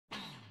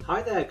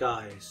Hi there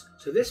guys,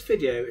 so this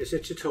video is a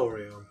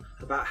tutorial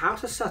about how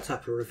to set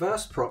up a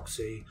reverse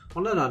proxy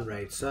on an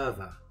unRAID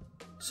server.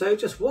 So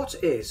just what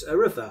is a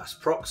reverse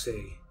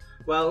proxy?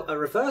 Well, a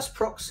reverse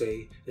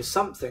proxy is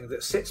something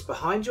that sits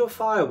behind your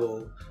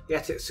firewall,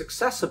 yet it's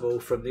accessible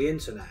from the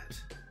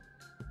internet.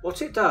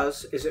 What it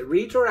does is it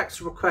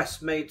redirects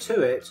requests made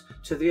to it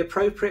to the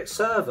appropriate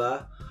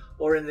server,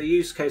 or in the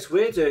use case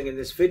we're doing in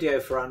this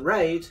video for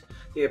unRAID,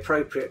 the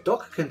appropriate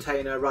Docker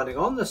container running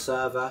on the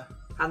server.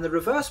 And the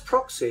reverse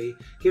proxy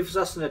gives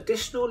us an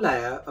additional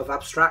layer of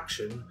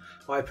abstraction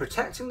by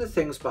protecting the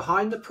things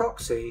behind the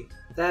proxy,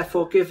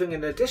 therefore giving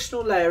an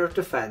additional layer of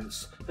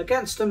defense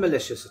against a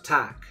malicious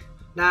attack.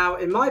 Now,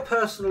 in my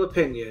personal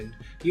opinion,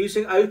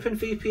 using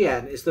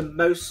OpenVPN is the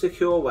most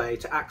secure way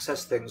to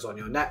access things on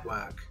your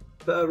network,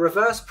 but a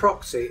reverse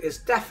proxy is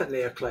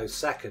definitely a close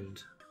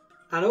second.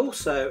 And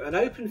also, an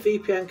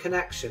OpenVPN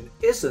connection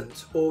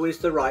isn't always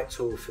the right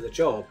tool for the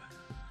job.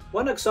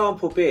 One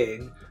example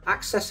being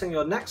accessing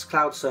your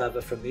nextcloud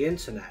server from the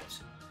internet.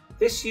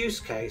 This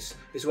use case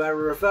is where a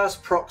reverse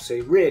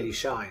proxy really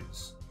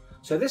shines.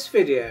 So this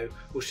video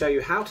will show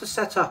you how to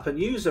set up and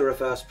use a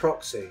reverse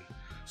proxy.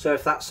 So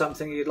if that's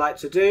something you'd like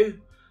to do,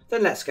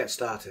 then let's get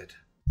started.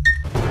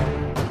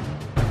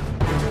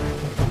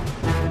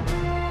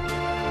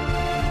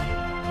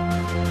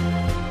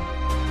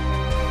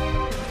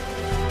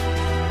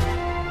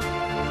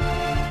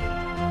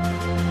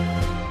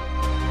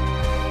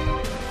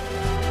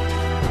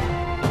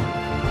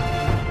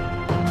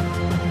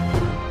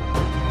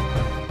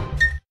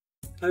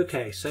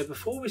 Okay, so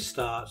before we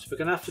start, we're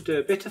going to have to do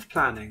a bit of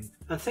planning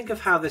and think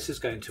of how this is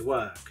going to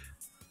work.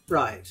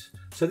 Right,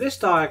 so this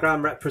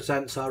diagram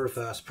represents our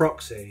reverse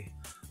proxy.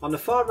 On the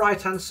far right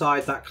hand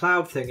side, that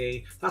cloud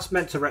thingy, that's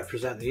meant to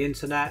represent the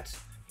internet.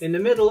 In the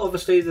middle,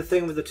 obviously the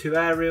thing with the two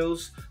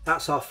aerials,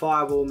 that's our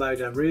firewall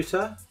modem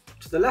router.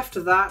 To the left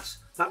of that,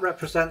 that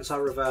represents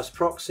our reverse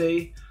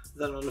proxy.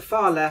 Then on the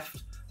far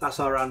left, that's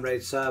our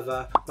unRAID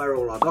server where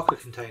all our Docker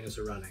containers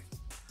are running.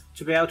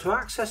 To be able to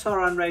access our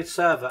unRAID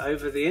server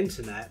over the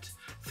internet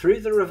through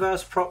the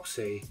reverse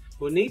proxy,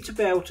 we'll need to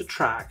be able to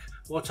track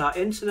what our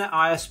internet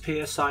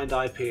ISP assigned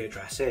IP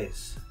address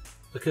is.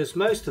 Because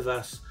most of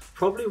us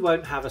probably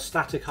won't have a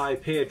static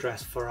IP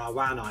address for our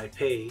WAN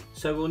IP,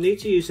 so we'll need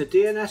to use a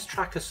DNS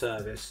tracker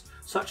service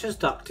such as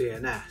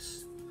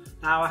duckdns.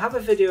 Now I have a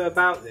video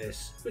about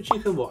this which you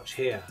can watch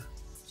here.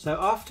 So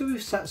after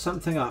we've set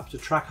something up to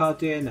track our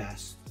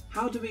DNS,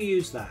 how do we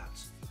use that?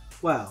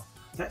 Well,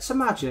 let's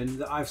imagine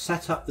that I've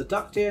set up the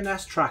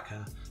duckdns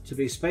tracker to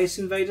be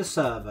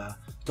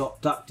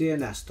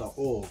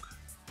spaceinvaderserver.duckdns.org.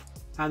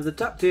 And the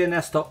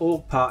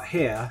duckdns.org part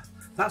here,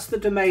 that's the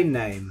domain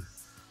name.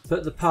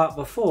 But the part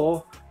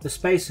before, the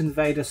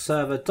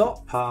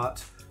spaceinvaderserver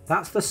part,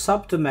 that's the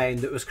subdomain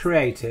that was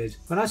created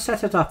when I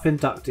set it up in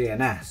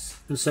duckdns.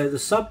 And so the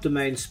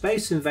subdomain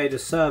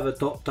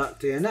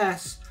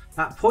spaceinvaderserver.duckdns,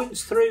 that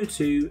points through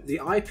to the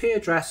IP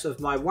address of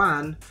my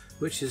WAN,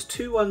 which is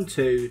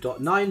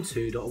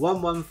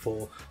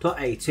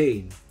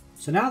 212.92.114.18.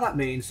 So now that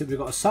means that we've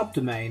got a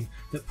subdomain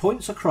that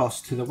points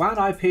across to the WAN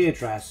IP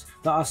address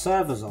that our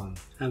server's on.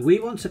 And we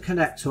want to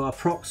connect to our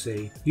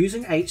proxy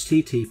using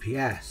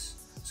HTTPS.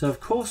 So of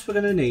course we're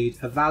going to need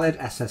a valid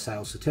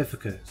SSL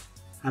certificate.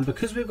 And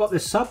because we've got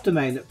this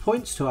subdomain that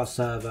points to our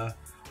server,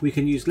 we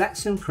can use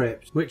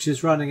LetsEncrypt, which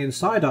is running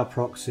inside our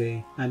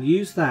proxy, and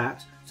use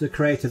that to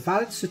create a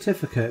valid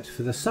certificate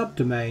for the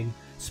subdomain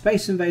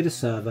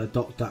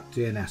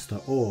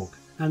spaceinvaderserver.duckdns.org.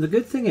 And the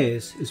good thing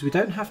is we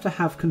don't have to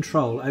have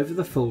control over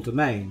the full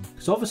domain,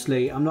 because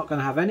obviously I'm not going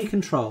to have any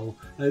control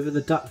over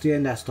the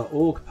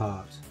duckdns.org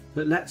part.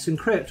 But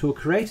LetsEncrypt will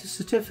create a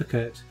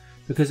certificate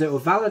because it will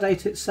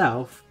validate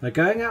itself by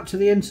going out to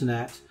the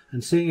internet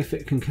and seeing if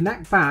it can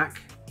connect back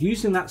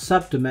using that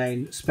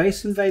subdomain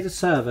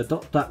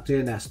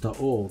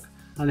spaceinvaderserver.duckdns.org.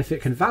 And if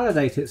it can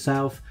validate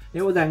itself,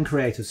 it will then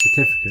create a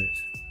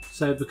certificate.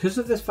 So because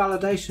of this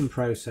validation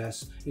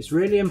process, it's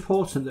really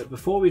important that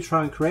before we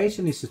try and create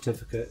any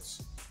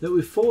certificates, that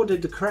we've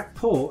forwarded the correct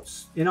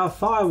ports in our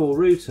firewall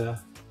router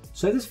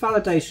so this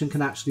validation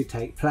can actually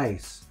take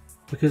place.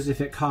 Because if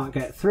it can't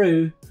get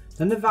through,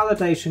 then the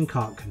validation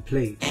can't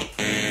complete.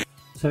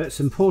 So it's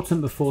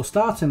important before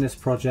starting this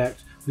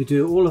project, we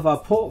do all of our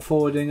port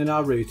forwarding in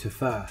our router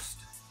first.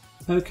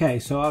 Okay,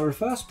 so our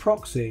reverse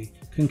proxy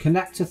can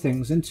connect to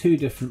things in two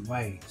different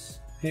ways.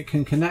 It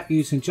can connect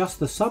using just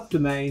the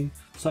subdomain,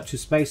 such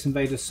as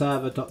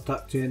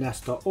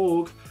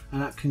spaceinvaderserver.duckdns.org,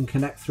 and that can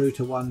connect through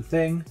to one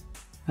thing.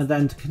 And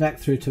then to connect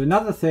through to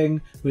another thing,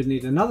 we'd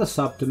need another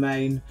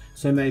subdomain,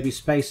 so maybe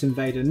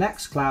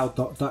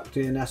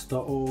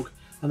spaceinvadernextcloud.duckdns.org,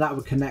 and that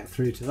would connect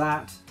through to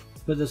that.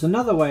 But there's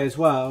another way as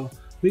well.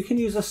 We can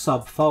use a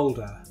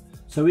subfolder.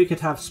 So we could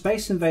have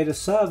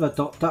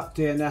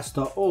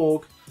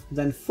spaceinvaderserver.duckdns.org, and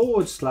then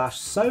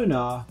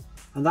 /sonar,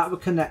 and that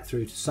would connect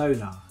through to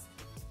sonar.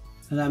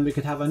 And then we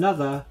could have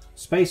another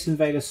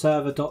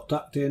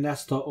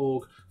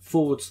spaceinvaderserver.duckdns.org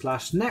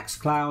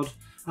 /nextcloud,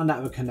 and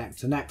that would connect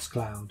to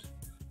nextcloud.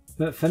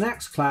 But for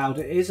nextcloud,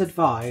 it is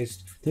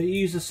advised that you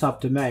use a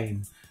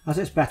subdomain, as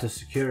it's better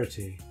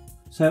security.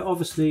 So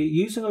obviously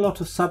using a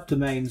lot of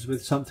subdomains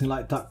with something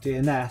like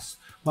duckdns,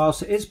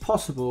 whilst it is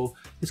possible,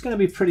 it's going to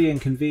be pretty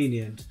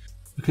inconvenient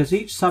because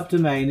each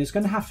subdomain is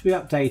going to have to be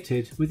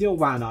updated with your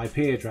WAN IP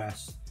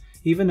address,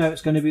 even though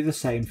it's going to be the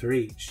same for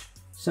each.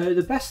 So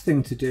the best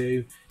thing to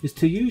do is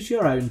to use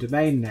your own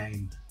domain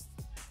name.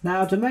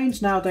 Now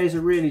domains nowadays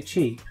are really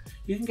cheap.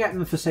 You can get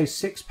them for say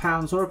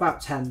 £6 or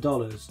about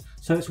 $10,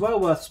 so it's well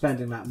worth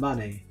spending that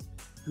money.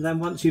 And then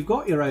once you've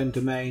got your own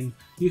domain,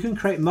 you can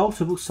create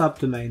multiple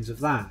subdomains of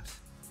that.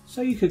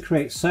 So you could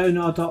create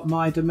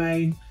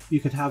sonar.mydomain, you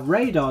could have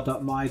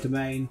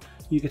radar.mydomain,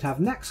 you could have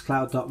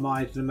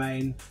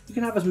nextcloud.mydomain, you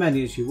can have as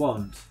many as you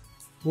want.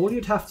 All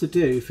you'd have to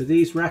do for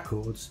these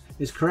records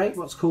is create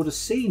what's called a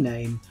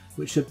CNAME,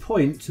 which should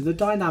point to the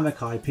dynamic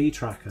IP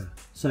tracker.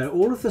 So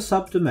all of the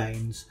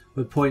subdomains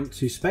would point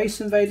to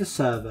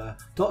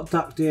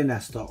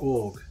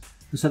spaceinvaderserver.duckdns.org.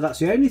 And so that's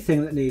the only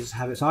thing that needs to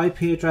have its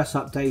IP address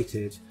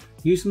updated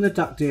using the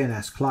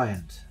duckdns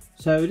client.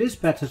 So it is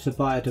better to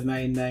buy a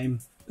domain name,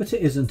 but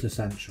it isn't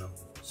essential.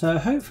 So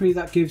hopefully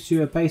that gives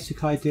you a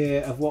basic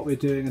idea of what we're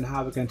doing and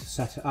how we're going to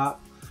set it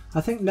up.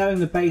 I think knowing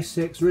the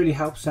basics really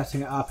helps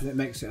setting it up and it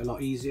makes it a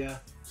lot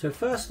easier. So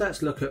first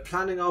let's look at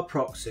planning our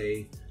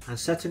proxy and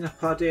setting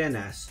up our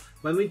DNS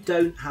when we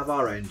don't have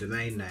our own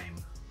domain name.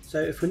 So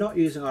if we're not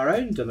using our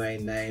own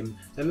domain name,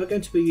 then we're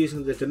going to be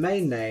using the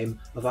domain name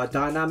of our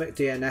dynamic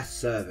DNS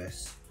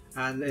service,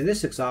 and in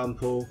this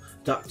example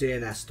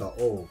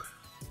duckdns.org.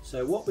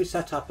 So what we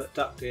set up at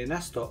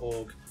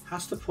duckdns.org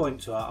has to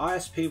point to our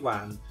ISP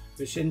WAN,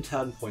 which in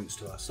turn points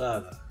to our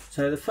server.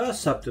 So the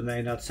first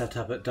subdomain I'd set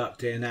up at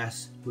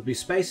duckdns would be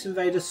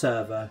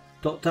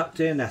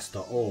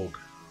spaceinvaderserver.duckdns.org.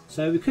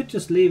 So we could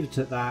just leave it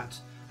at that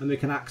and we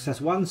can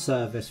access one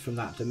service from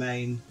that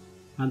domain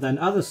and then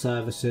other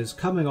services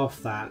coming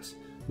off that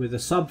with a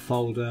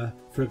subfolder,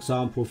 for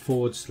example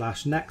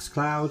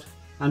 /nextcloud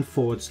and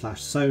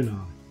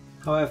 /sonar.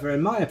 However,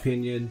 in my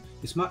opinion,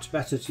 it's much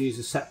better to use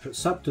a separate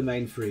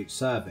subdomain for each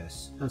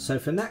service. And so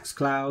for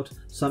Nextcloud,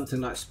 something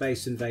like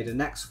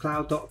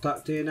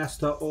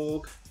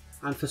spaceinvadernextcloud.duckdns.org,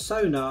 and for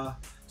Sonar,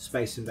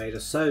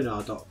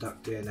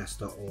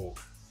 spaceinvadersonar.duckdns.org.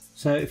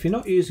 So if you're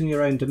not using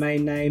your own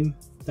domain name,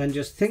 then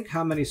just think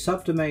how many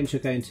subdomains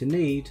you're going to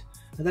need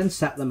and then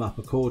set them up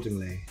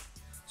accordingly.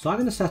 So I'm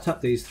going to set up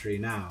these three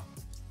now.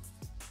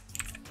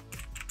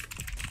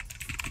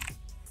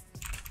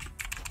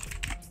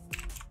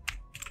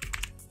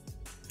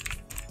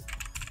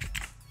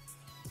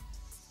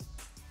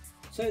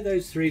 So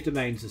those three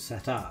domains are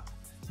set up,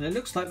 and it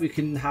looks like we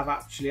can have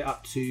actually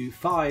up to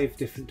 5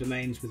 different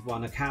domains with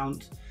one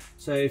account.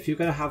 So if you're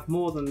going to have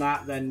more than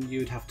that, then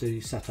you'd have to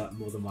set up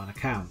more than one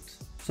account.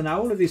 So now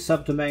all of these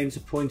subdomains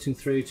are pointing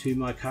through to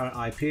my current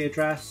IP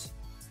address,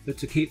 but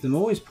to keep them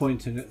always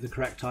pointing at the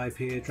correct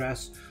IP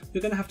address,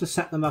 you're going to have to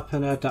set them up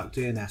in a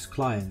duckdns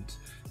client.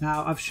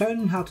 Now I've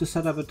shown how to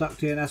set up a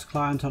duckdns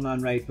client on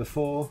unRAID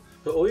before,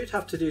 but all you'd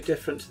have to do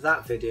different to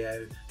that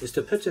video is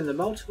to put in the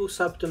multiple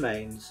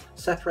subdomains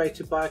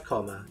separated by a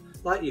comma,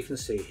 like you can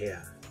see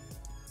here.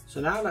 So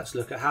now let's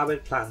look at how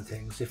we'd plan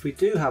things if we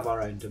do have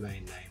our own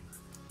domain name,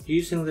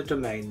 using the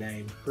domain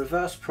name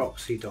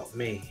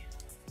reverseproxy.me.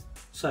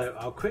 So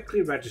I'll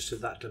quickly register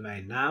that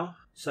domain now.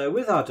 So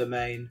with our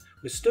domain,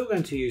 we're still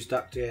going to use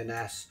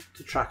duckdns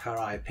to track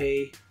our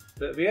IP,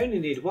 but we only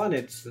need one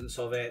instance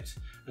of it,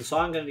 and so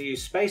I'm going to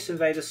use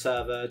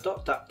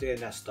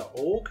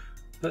spaceinvaderserver.duckdns.org.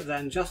 But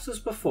then, just as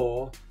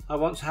before, I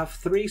want to have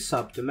 3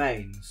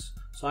 subdomains.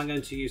 So I'm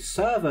going to use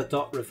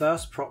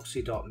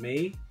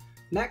server.reverseproxy.me,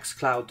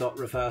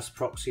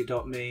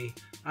 nextcloud.reverseproxy.me,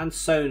 and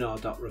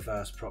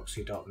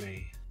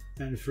sonar.reverseproxy.me.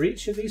 Then for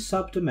each of these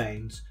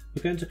subdomains,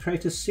 we're going to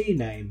create a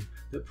CNAME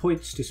that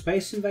points to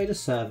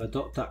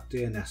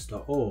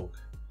spaceinvaderserver.duckdns.org,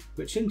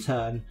 which in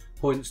turn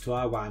points to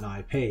our WAN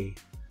IP.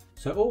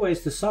 So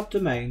always the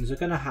subdomains are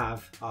going to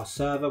have our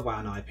server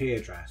WAN IP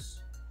address.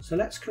 So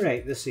let's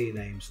create the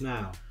CNAMEs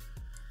now.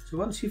 So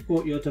once you've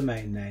bought your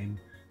domain name,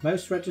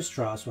 most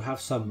registrars will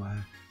have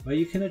somewhere where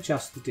you can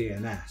adjust the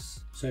DNS.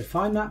 So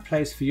find that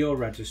place for your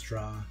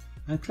registrar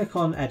and click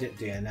on Edit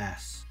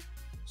DNS.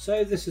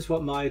 So this is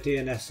what my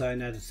DNS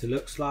zone editor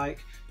looks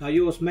like. Now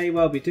yours may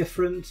well be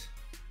different,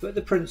 but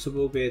the principle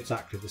will be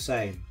exactly the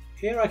same.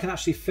 Here I can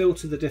actually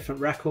filter the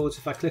different records.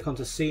 If I click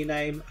onto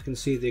CNAME, I can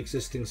see the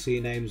existing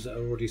CNAMEs that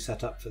are already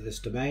set up for this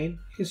domain.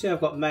 You can see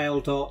I've got mail.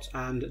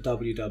 And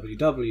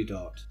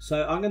www.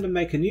 So I'm going to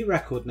make a new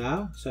record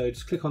now. So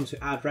just click onto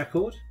Add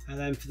Record, and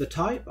then for the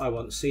type I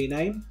want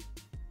CNAME,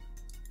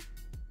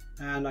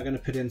 and I'm going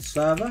to put in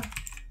server.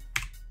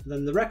 And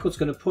then the record's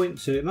going to point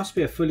to, it must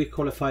be a fully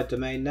qualified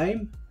domain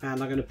name,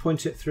 and I'm going to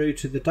point it through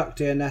to the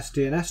duckdns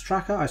DNS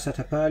tracker I set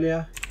up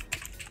earlier.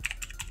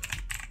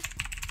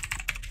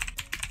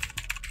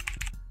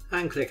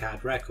 And click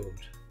Add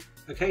Record.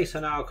 Okay, so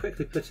now I'll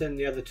quickly put in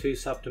the other 2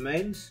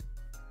 subdomains.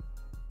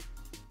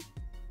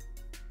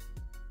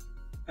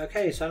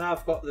 Okay, so now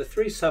I've got the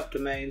 3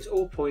 subdomains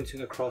all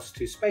pointing across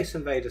to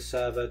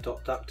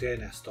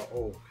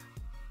spaceinvaderserver.duckdns.org.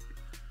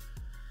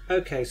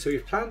 Okay, so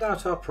we've planned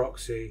out our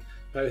proxy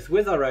both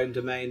with our own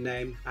domain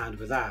name and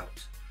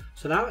without.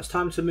 So now it's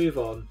time to move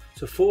on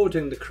to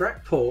forwarding the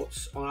correct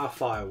ports on our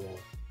firewall.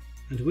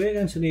 And we're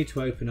going to need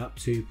to open up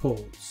two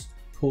ports,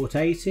 port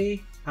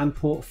 80 and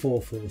port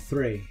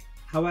 443.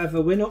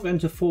 However, we're not going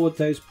to forward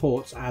those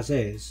ports as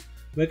is,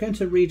 we're going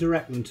to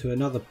redirect them to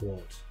another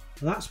port.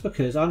 And that's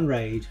because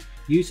unRAID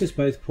uses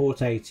both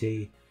port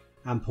 80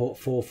 and port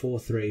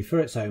 443 for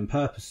its own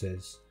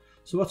purposes.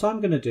 So what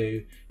I'm going to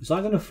do is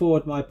I'm going to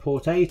forward my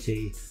port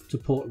 80 to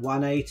port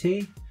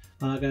 180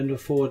 and I'm going to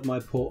forward my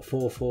port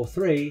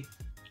 443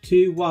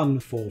 to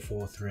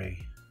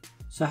 1443.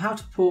 So how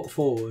to port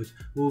forward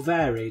will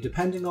vary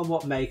depending on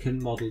what make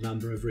and model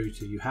number of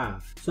router you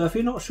have. So if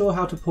you're not sure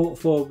how to port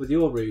forward with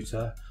your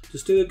router,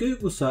 just do a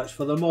Google search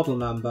for the model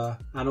number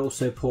and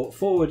also port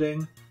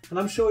forwarding, and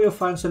I'm sure you'll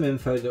find some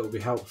info that will be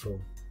helpful.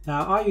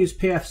 Now I use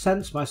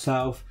pfSense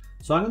myself,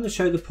 so I'm going to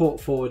show the port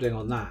forwarding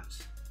on that.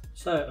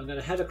 So I'm going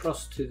to head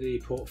across to the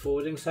port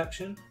forwarding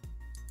section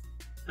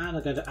and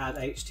I'm going to add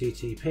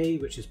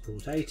HTTP, which is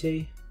port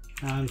 80,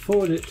 and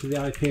forward it to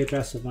the IP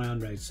address of my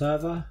unRAID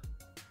server.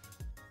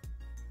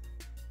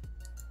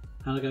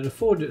 And I'm going to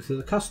forward it to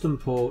the custom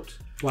port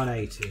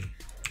 180.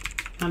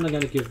 And I'm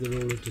going to give the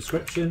rule of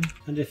description.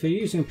 And if you're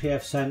using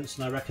pfSense,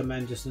 and I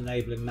recommend just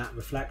enabling that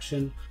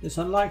reflection, it's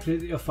unlikely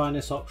that you'll find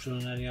this option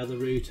on any other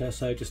router,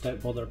 so just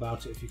don't bother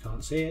about it if you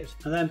can't see it.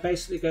 And then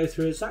basically go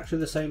through exactly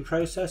the same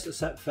process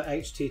except for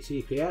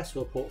HTTPS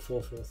or port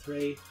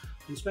 443,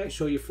 and just make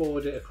sure you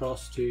forward it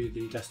across to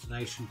the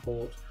destination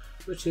port,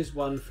 which is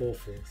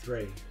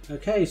 1443.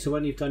 Okay, so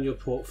when you've done your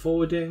port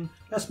forwarding,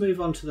 let's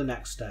move on to the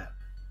next step.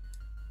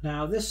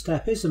 Now this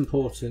step is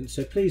important,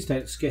 so please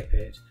don't skip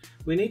it.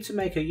 We need to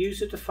make a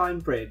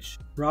user-defined bridge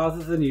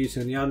rather than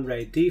using the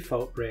unRAID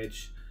default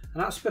bridge,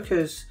 and that's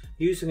because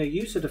using a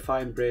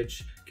user-defined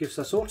bridge gives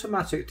us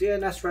automatic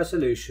DNS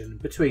resolution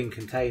between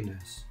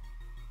containers.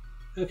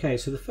 Okay,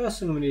 so the first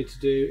thing we need to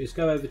do is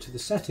go over to the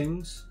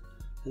settings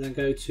and then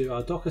go to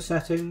our Docker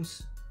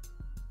settings,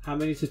 and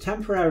we need to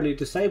temporarily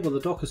disable the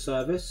Docker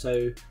service,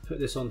 so put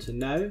this onto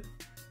no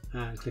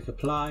and click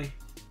apply.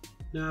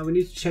 Now we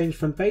need to change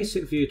from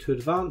basic view to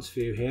advanced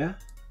view here,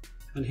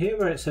 and here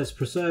where it says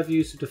preserve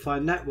user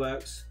defined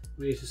networks,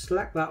 we need to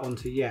select that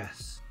onto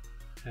yes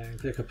and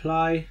click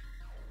apply,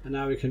 and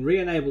now we can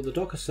re-enable the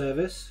Docker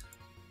service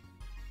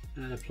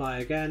and apply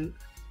again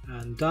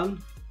and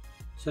done.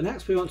 So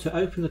next we want to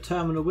open the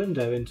terminal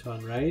window into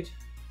unRAID,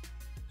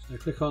 so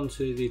click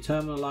onto the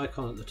terminal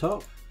icon at the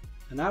top,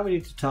 and now we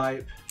need to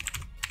type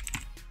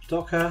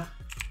docker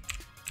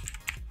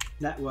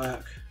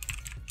network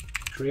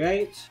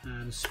create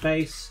and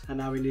space, and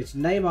now we need to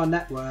name our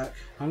network.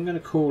 I'm going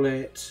to call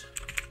it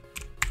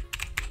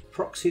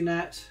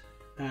ProxyNet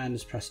and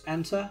just press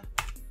enter.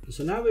 And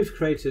so now we've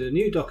created a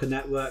new Docker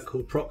network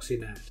called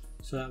ProxyNet.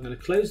 So I'm going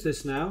to close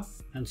this now,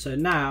 and so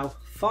now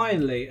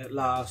finally at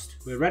last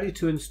we're ready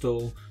to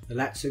install the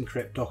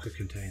LetsEncrypt Docker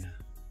container.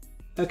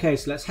 Okay,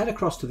 so let's head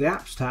across to the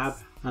apps tab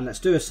and let's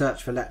do a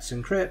search for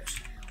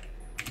LetsEncrypt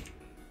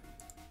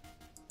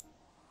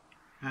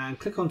and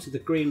click onto the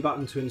green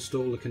button to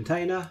install the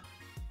container.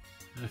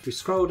 And if we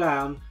scroll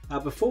down, now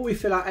before we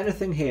fill out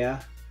anything here,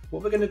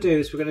 what we're going to do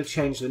is we're going to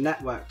change the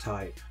network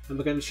type, and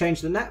we're going to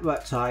change the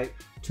network type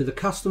to the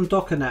custom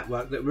Docker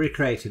network that we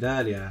created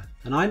earlier,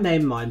 and I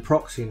named mine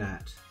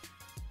ProxyNet.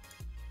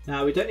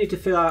 Now we don't need to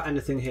fill out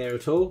anything here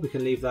at all, we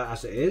can leave that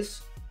as it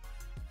is.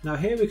 Now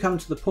here we come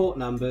to the port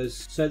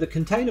numbers, so the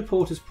container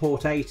port is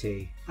port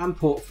 80 and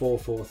port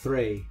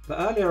 443, but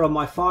earlier on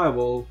my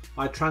firewall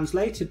I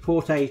translated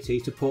port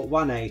 80 to port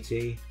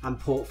 180 and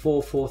port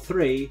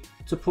 443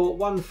 to port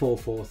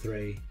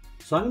 1443,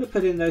 so I'm going to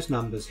put in those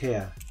numbers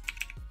here.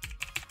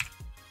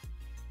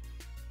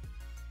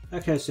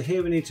 Okay, so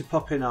here we need to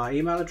pop in our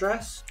email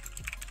address,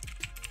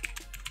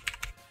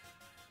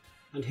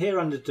 and here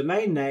under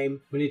domain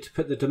name we need to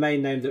put the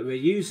domain name that we're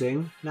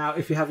using. Now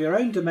if you have your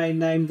own domain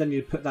name then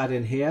you put that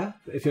in here,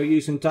 but if you're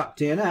using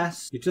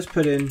duckdns you just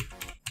put in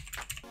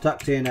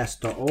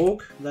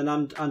duckdns.org. Then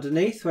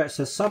underneath where it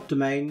says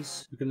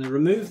subdomains we're going to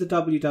remove the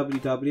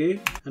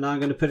www, and I'm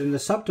going to put in the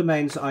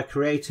subdomains that I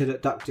created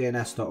at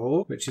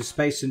duckdns.org, which is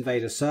Space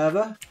Invader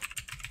Server,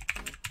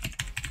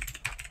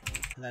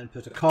 and then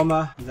put a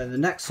comma, and then the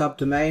next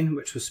subdomain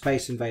which was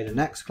Space Invader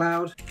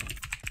Nextcloud.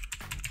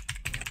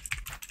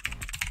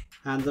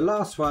 And the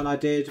last one I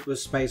did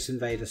was Space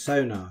Invader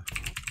Sonar.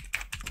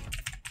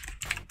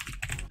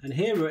 And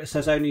here where it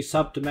says only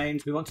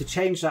subdomains, we want to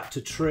change that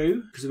to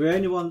true, because we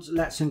only want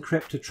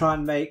LetsEncrypt to try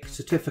and make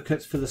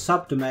certificates for the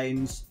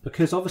subdomains,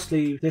 because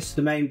obviously this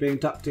domain being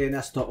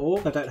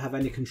duckdns.org, I don't have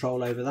any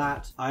control over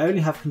that. I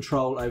only have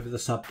control over the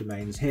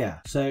subdomains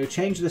here. So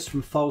change this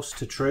from false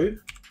to true.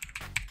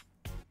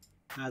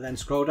 And then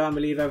scroll down,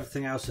 we leave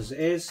everything else as it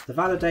is. The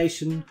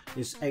validation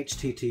is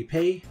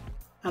HTTP,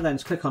 and then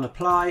click on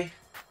apply.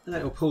 And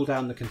then it will pull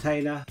down the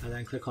container and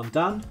then click on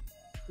done.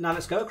 Now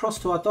let's go across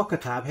to our Docker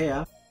tab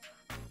here,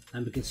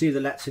 and we can see the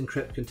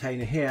LetsEncrypt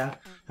container here.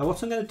 Now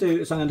what I'm going to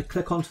do is I'm going to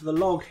click onto the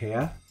log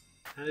here,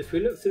 and if we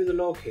look through the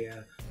log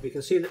here we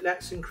can see that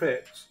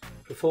LetsEncrypt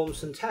performed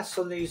some tests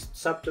on these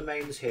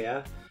subdomains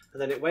here,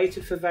 and then it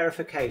waited for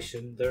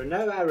verification. There are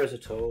no errors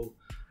at all,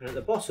 and at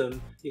the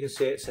bottom you can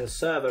see it says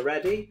server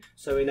ready,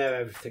 so we know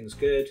everything's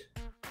good.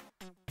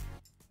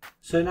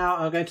 So now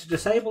I'm going to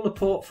disable the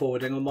port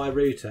forwarding on my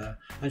router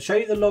and show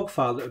you the log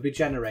file that would be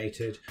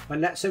generated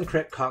when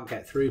LetsEncrypt can't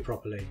get through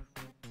properly.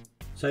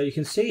 So you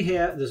can see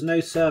here there's no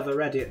server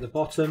ready at the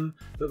bottom,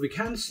 but we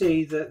can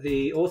see that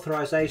the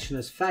authorization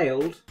has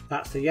failed.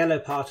 That's the yellow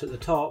part at the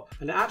top,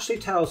 and it actually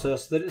tells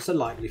us that it's a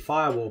likely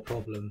firewall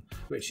problem,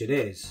 which it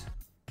is.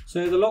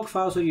 So the log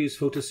files are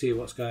useful to see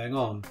what's going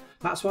on.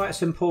 That's why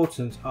it's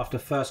important, after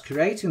first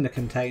creating the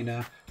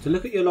container, to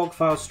look at your log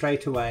files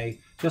straight away,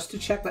 just to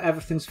check that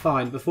everything's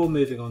fine before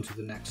moving on to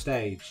the next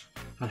stage.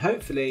 And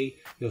hopefully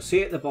you'll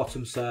see at the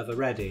bottom server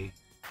ready.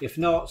 If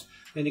not,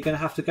 then you're going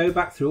to have to go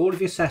back through all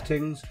of your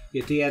settings,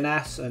 your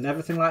DNS and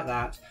everything like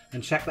that,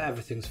 and check that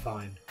everything's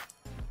fine.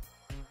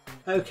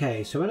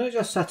 Okay, so when I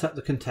just set up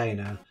the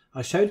container,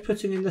 I showed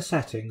putting in the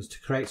settings to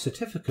create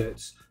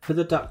certificates for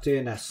the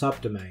duckdns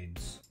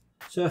subdomains.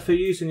 So if you're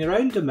using your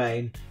own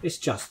domain, it's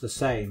just the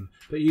same,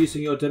 but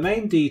using your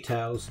domain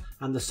details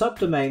and the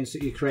subdomains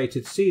that you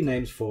created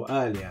CNAMEs for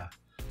earlier.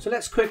 So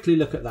let's quickly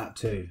look at that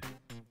too.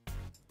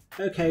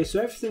 Okay,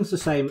 so everything's the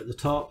same at the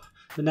top,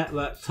 the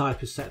network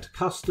type is set to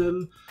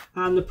custom,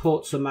 and the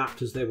ports are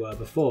mapped as they were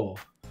before.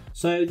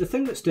 So the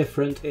thing that's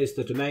different is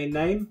the domain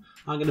name.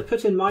 I'm going to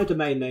put in my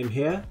domain name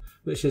here,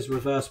 which is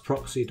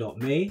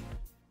reverseproxy.me.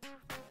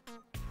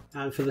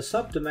 And for the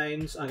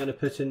subdomains, I'm going to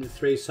put in the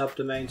 3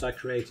 subdomains I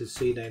created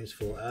CNAMEs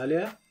for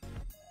earlier.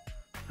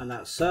 And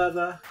that's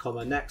server,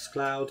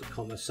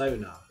 nextcloud,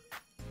 sonar.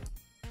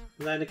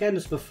 And then again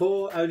as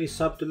before, only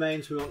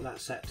subdomains, we want that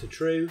set to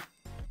true.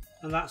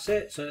 And that's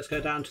it. So let's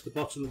go down to the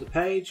bottom of the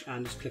page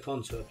and just click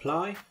on to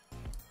apply.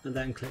 And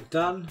then click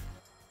done.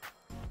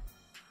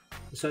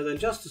 So then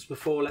just as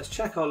before, let's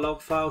check our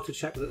log file to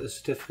check that the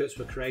certificates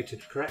were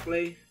created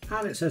correctly.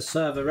 And it says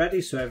server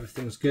ready, so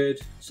everything's good.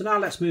 So now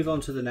let's move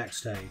on to the next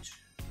stage.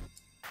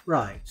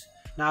 Right,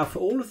 now for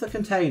all of the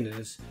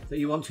containers that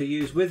you want to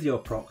use with your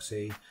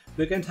proxy,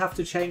 we're going to have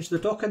to change the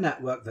Docker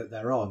network that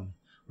they're on.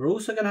 We're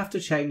also going to have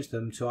to change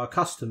them to our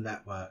custom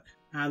network.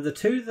 And the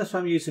 2 that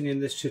I'm using in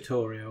this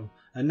tutorial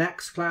are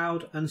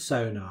nextcloud and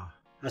sonar,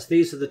 as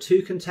these are the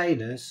 2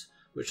 containers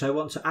which I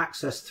want to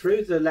access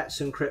through the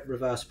LetsEncrypt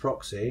reverse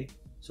proxy.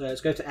 So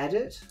let's go to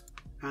edit,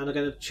 and I'm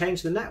going to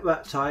change the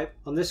network type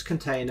on this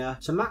container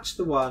to match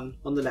the one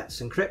on the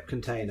LetsEncrypt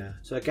container.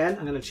 So again,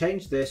 I'm going to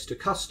change this to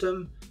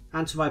custom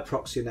and to my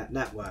ProxyNet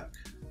network.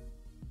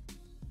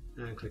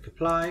 And click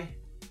apply,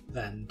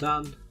 then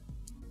done.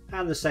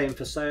 And the same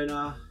for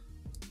sonar.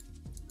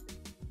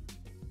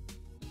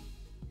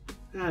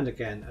 And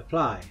again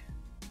apply,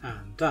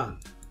 and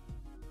done.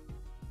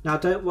 Now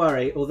don't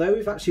worry, although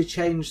we've actually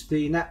changed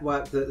the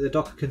network that the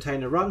Docker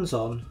container runs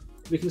on,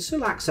 we can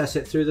still access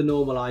it through the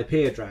normal IP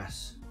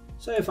address.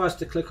 So if I was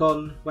to click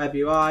on Web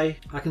UI,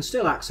 I can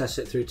still access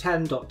it through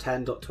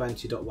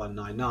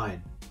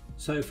 10.10.20.199.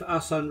 So for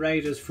us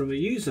unRAIDers from a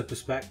user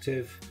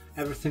perspective,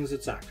 everything's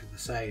exactly the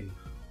same.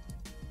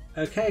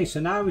 Okay, so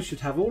now we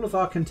should have all of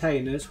our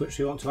containers which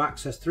we want to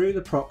access through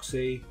the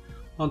proxy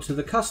onto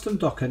the custom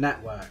Docker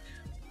network.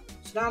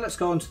 So now let's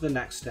go on to the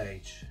next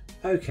stage.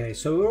 Okay,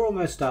 so we're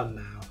almost done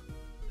now.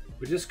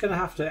 We're just going to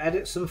have to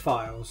edit some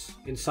files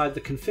inside the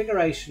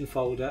configuration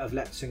folder of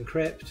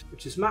LetsEncrypt,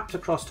 which is mapped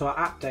across to our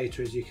app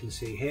data as you can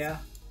see here.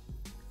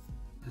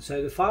 And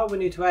so the file we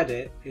need to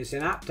edit is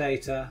in app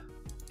data,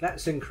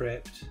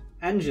 LetsEncrypt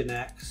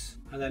NGINX,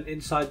 and then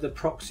inside the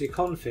proxy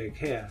config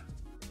here.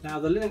 Now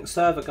the Linux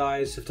server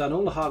guys have done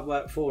all the hard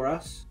work for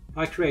us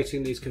by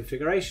creating these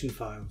configuration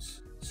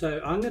files. So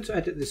I'm going to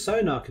edit the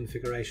sonar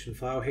configuration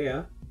file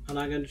here, and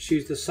I'm going to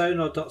choose the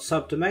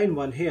sonar.subdomain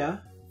one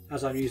here,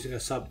 as I'm using a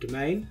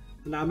subdomain.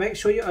 And now make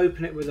sure you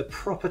open it with a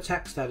proper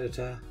text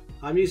editor.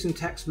 I'm using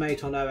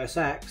TextMate on OS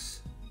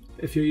X.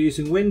 If you're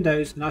using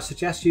Windows, then I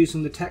suggest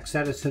using the text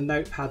editor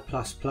Notepad++.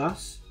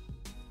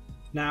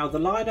 Now the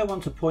line I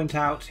want to point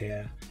out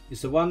here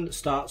is the one that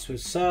starts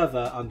with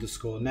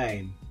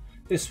server_name,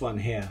 this one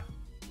here.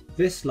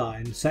 This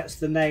line sets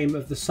the name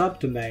of the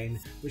subdomain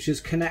which is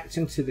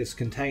connecting to this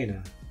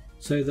container.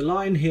 So the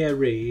line here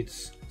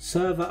reads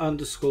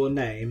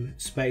server_name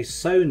space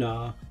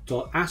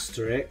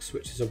sonar.asterisk,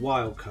 which is a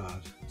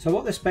wildcard. So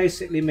what this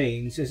basically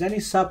means is any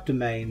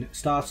subdomain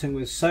starting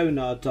with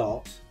sonar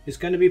dot is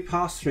going to be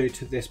passed through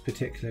to this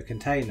particular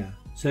container.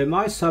 So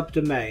my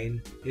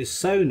subdomain is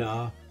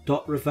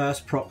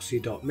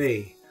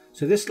sonar.reverseproxy.me.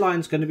 So this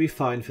line's going to be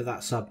fine for that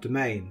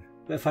subdomain.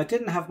 But if I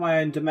didn't have my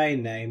own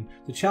domain name,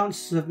 the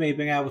chances of me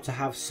being able to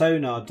have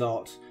sonar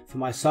dot for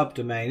my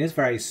subdomain is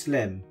very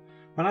slim.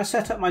 When I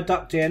set up my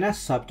duckdns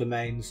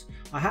subdomains,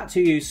 I had to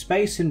use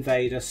Space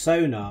Invader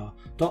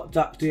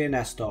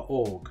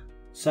sonar.duckdns.org.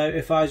 So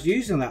if I was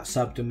using that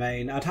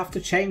subdomain, I'd have to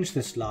change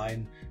this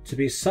line to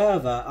be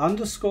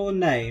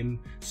server_name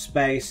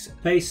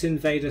space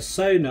Invader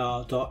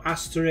sonar.*.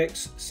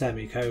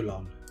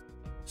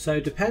 So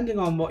depending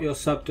on what your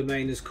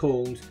subdomain is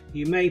called,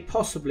 you may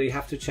possibly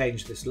have to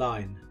change this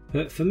line.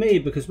 But for me,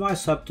 because my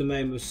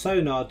subdomain was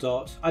sonar.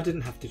 I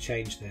didn't have to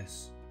change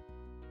this.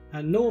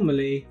 And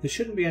normally there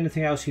shouldn't be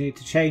anything else you need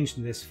to change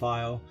in this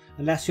file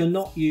unless you're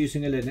not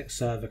using a Linux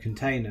server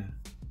container.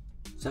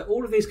 So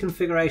all of these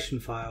configuration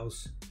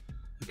files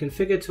are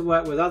configured to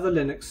work with other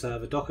Linux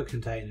server Docker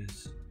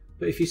containers.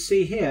 But if you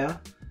see here,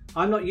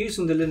 I'm not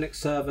using the Linux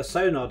server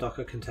sonar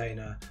Docker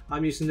container,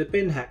 I'm using the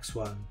binhex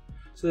one.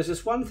 So there's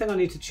just one thing I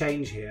need to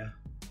change here.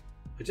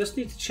 I just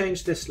need to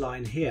change this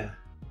line here,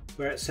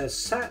 where it says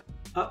set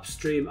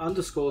upstream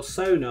underscore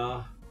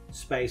sonar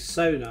space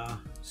sonar.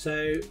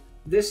 So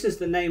this is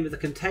the name of the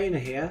container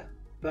here,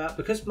 but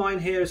because mine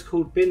here is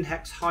called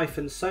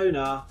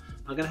binhex-sonar,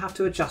 I'm going to have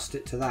to adjust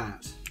it to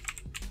that.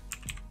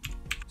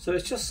 So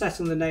it's just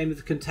setting the name of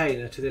the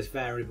container to this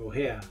variable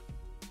here.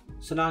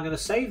 So now I'm going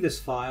to save this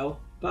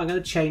file, but I'm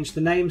going to change the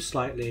name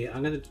slightly.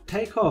 I'm going to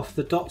take off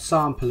the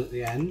 .sample at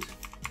the end,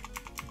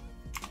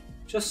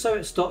 just so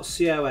it's .conf,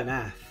 and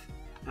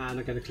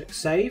I'm going to click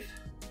save,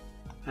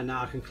 and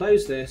now I can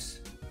close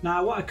this.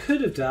 Now what I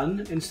could have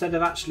done, instead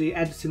of actually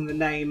editing the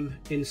name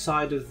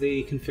inside of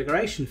the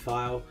configuration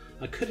file,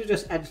 I could have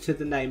just edited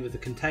the name of the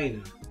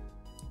container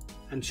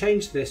and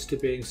changed this to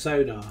being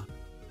sonar.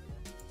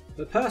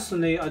 But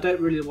personally, I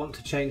don't really want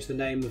to change the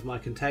name of my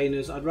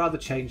containers. I'd rather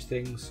change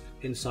things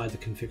inside the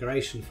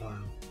configuration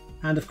file.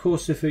 And of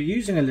course, if you're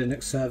using a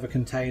Linux server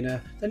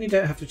container, then you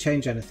don't have to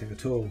change anything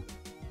at all.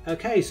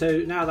 Okay, so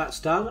now that's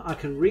done, I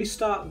can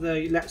restart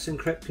the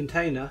LetsEncrypt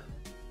container.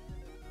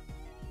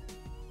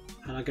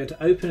 And I'm going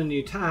to open a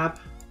new tab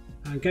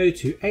and go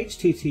to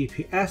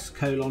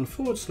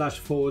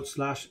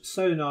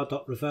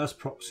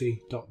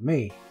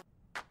https://sonar.reverseproxy.me.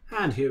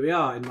 And here we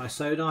are in my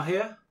sonar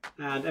here,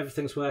 and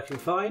everything's working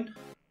fine.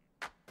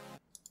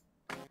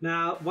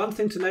 Now, one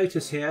thing to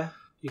notice here,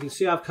 you can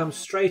see I've come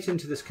straight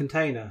into this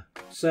container.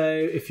 So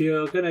if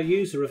you're going to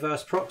use a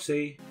reverse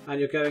proxy and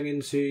you're going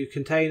into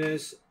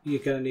containers, you're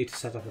going to need to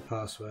set up a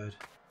password.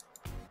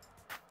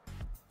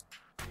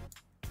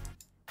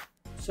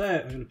 So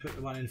I'm going to put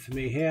the one in for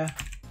me here,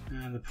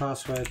 and the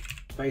password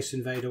Space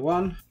Invader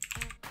 1. And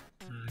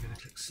I'm going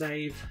to click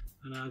save,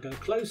 and I'm going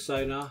to close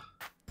sonar,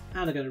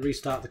 and I'm going to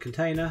restart the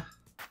container.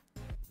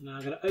 And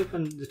I'm going to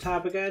open the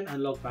tab again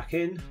and log back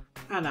in,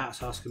 and now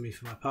it's asking me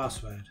for my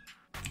password.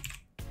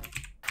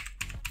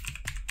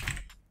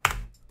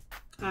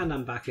 And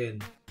I'm back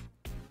in.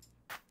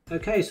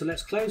 Okay, so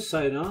let's close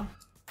sonar,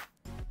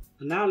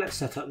 and now let's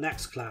set up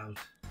nextcloud.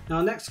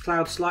 Now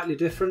nextcloud's slightly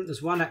different.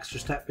 There's one extra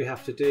step we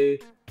have to do.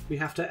 We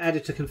have to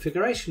edit a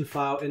configuration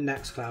file in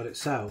nextcloud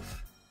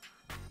itself.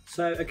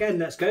 So again,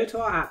 let's go to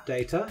our app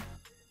data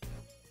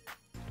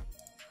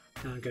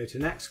and go to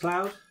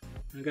nextcloud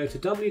and go to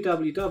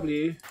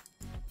www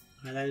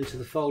and then into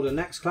the folder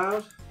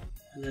nextcloud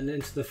and then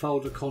into the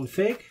folder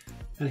config,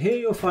 and here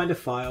you'll find a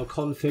file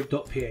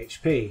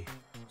config.php.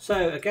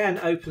 So again,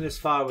 open this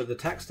file with the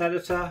text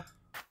editor,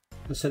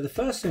 and so the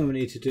first thing we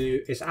need to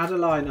do is add a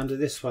line under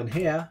this one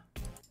here,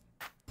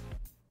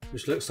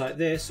 which looks like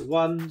this: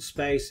 1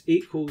 space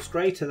equals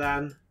greater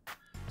than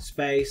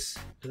space,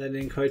 and then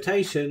in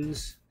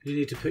quotations you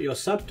need to put your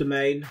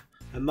subdomain,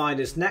 and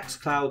mine is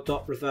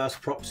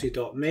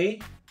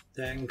nextcloud.reverseproxy.me,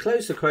 then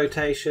close the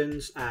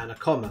quotations and a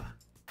comma.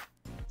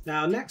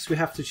 Now next we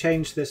have to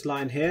change this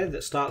line here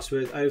that starts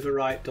with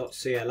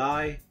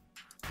overwrite.cli,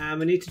 and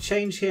we need to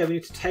change here, we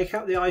need to take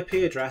out the IP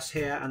address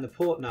here and the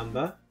port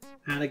number,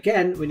 and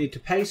again we need to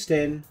paste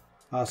in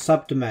our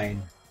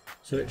subdomain.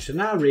 So it should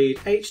now read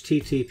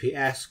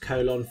https://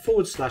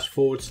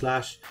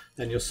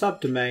 then your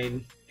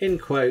subdomain in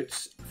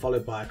quotes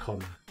followed by a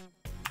comma.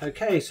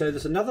 Okay, so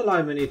there's another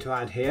line we need to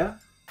add here,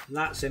 and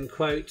that's in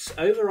quotes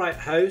overwrite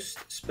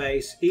host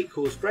space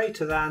equals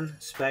greater than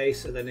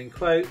space, and then in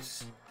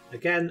quotes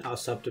again our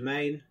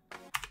subdomain,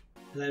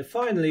 and then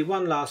finally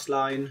one last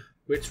line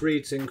which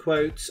reads in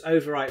quotes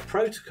overwrite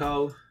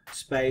protocol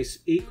space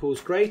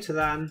equals greater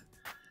than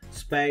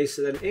space,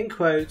 and then in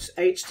quotes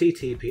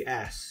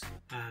https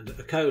and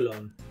a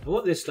colon. And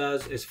what this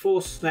does is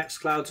force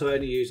nextcloud to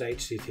only use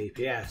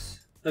https.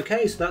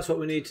 Okay, so that's what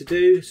we need to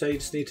do. So you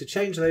just need to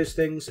change those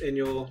things in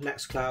your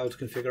nextcloud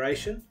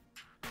configuration.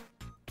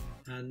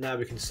 And now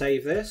we can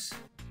save this,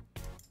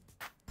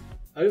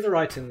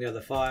 overwriting the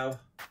other file.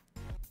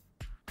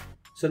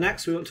 So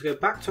next we want to go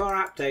back to our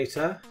app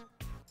data,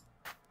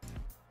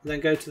 and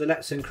then go to the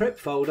LetsEncrypt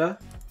folder,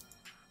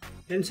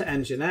 into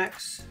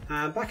NGINX,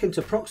 and back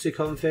into proxy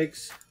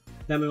configs.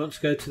 Then we want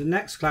to go to the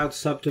nextcloud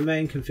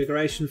subdomain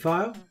configuration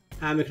file,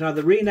 and we can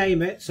either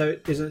rename it so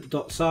it isn't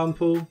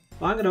 .sample,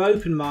 but I'm going to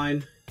open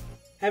mine.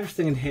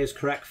 Everything in here is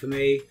correct for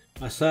me.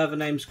 My server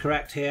name's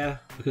correct here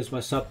because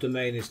my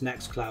subdomain is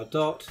nextcloud.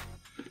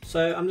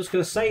 So I'm just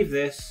going to save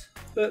this,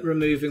 but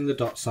removing the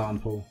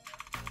 .sample.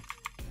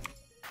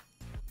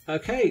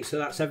 Okay, so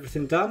that's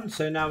everything done.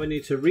 So now we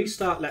need to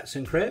restart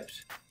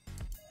LetsEncrypt,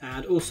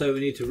 and also we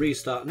need to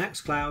restart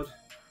nextcloud.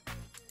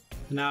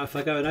 Now if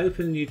I go and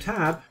open a new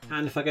tab,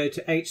 and if I go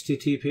to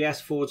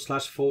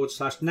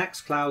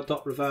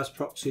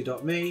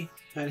https://nextcloud.reverseproxy.me,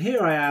 then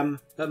here I am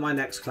at my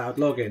Nextcloud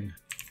login.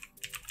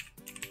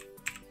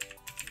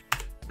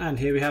 And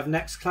here we have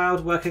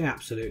Nextcloud working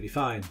absolutely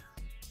fine.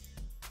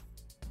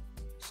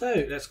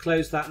 So let's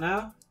close that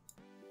now.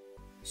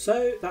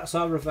 So that's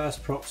our reverse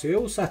proxy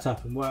all set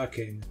up and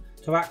working.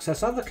 To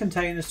access other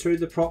containers through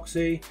the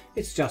proxy,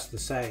 it's just the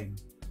same.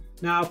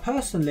 Now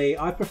personally,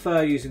 I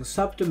prefer using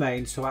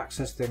subdomains to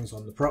access things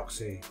on the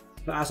proxy.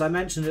 But as I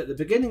mentioned at the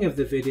beginning of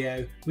the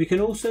video, we can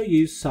also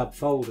use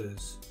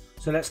subfolders.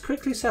 So let's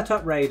quickly set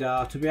up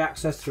Radar to be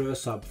accessed through a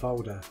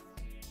subfolder.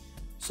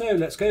 So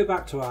let's go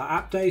back to our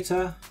app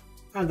data,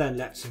 and then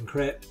Let's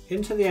Encrypt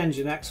into the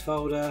NGINX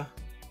folder,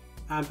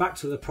 and back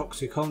to the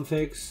proxy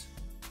configs.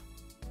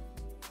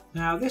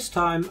 Now this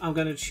time I'm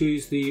going to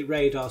choose the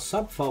Radar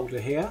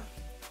subfolder here,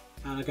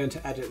 and I'm going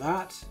to edit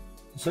that.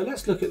 So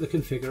let's look at the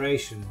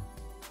configuration.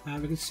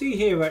 And we can see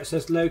here where it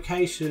says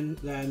location,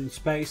 then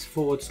space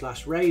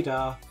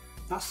 /radar,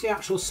 that's the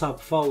actual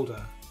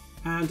subfolder.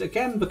 And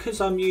again, because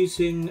I'm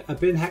using a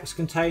bin hex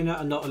container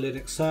and not a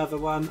Linux server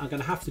one, I'm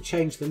going to have to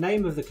change the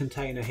name of the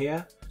container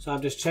here. So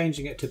I'm just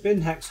changing it to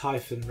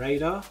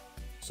binhex-radar.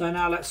 So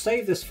now let's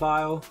save this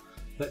file,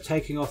 but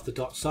taking off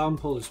the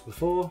 .sample as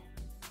before.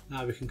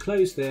 Now we can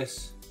close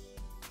this,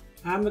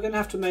 and we're going to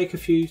have to make a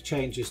few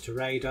changes to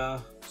Radar.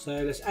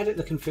 So let's edit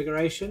the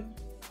configuration,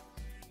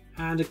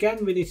 and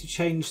again we need to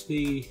change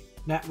the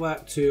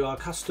network to our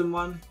custom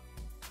one,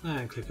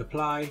 and click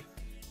apply,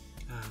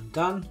 and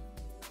done.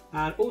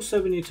 And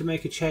also we need to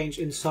make a change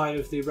inside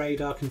of the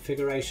Radar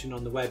configuration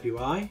on the web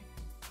UI.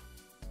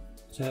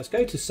 So let's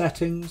go to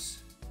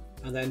settings,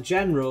 and then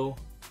general,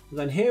 and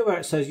then here where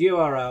it says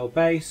URL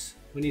base,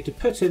 we need to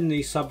put in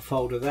the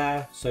subfolder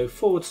there, so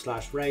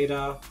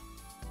 /radar.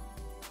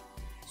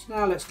 So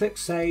now let's click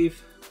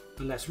save,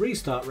 and let's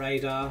restart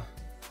Radar,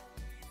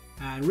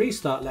 and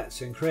restart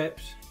Let's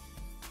Encrypt.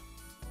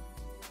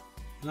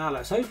 Now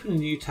let's open a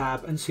new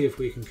tab and see if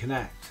we can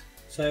connect.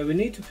 So we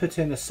need to put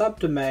in a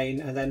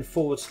subdomain and then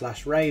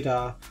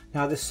 /radar.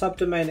 Now this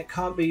subdomain, it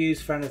can't be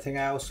used for anything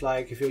else,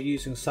 like if you're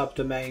using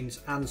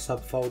subdomains and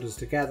subfolders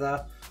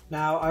together.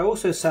 Now I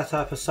also set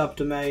up a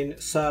subdomain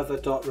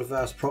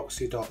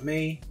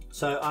server.reverseproxy.me.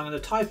 So I'm going to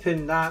type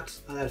in that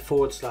and then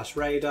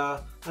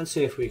 /radar and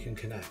see if we can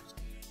connect.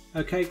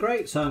 Okay,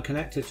 great. So I'm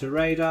connected to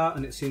Radar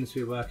and it seems to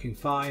be working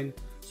fine.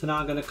 So now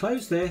I'm going to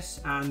close this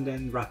and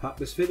then wrap up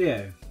this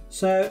video.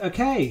 So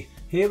okay,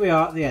 here we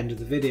are at the end of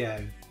the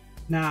video.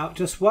 Now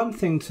just one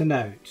thing to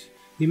note,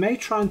 you may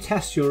try and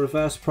test your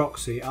reverse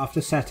proxy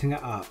after setting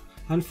it up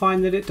and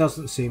find that it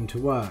doesn't seem to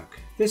work.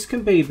 This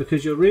can be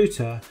because your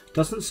router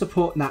doesn't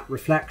support NAT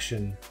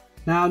reflection.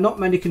 Now not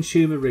many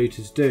consumer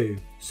routers do,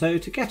 so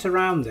to get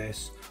around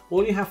this,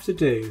 all you have to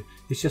do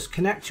is just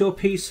connect your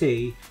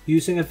PC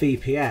using a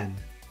VPN,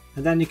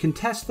 and then you can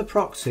test the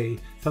proxy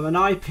from an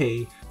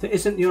IP that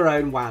isn't your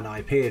own WAN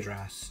IP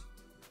address.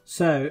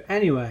 So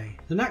anyway,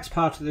 the next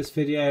part of this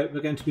video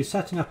we're going to be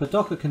setting up a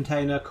Docker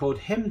container called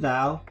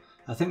Himdal.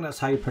 I think that's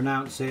how you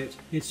pronounce it.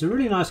 It's a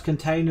really nice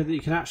container that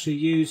you can actually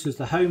use as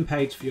the home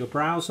page for your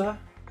browser,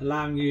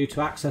 allowing you to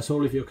access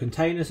all of your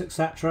containers,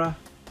 etc.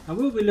 And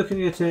we'll be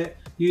looking at it,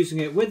 using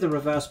it with the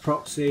reverse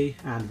proxy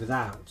and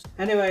without.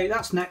 Anyway,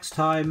 that's next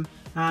time.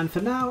 And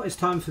for now, it's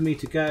time for me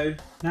to go.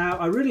 Now,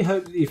 I really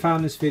hope that you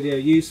found this video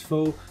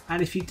useful,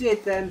 and if you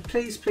did, then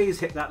please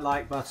hit that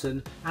like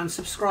button and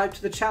subscribe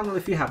to the channel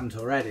if you haven't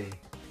already.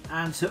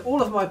 And to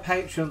all of my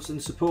patrons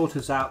and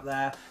supporters out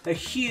there, a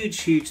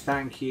huge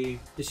thank you.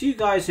 It's you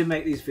guys who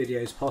make these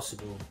videos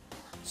possible.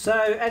 So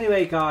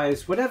anyway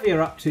guys, whatever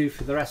you're up to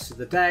for the rest of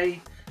the day,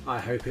 I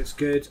hope it's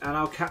good, and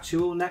I'll catch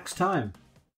you all next time.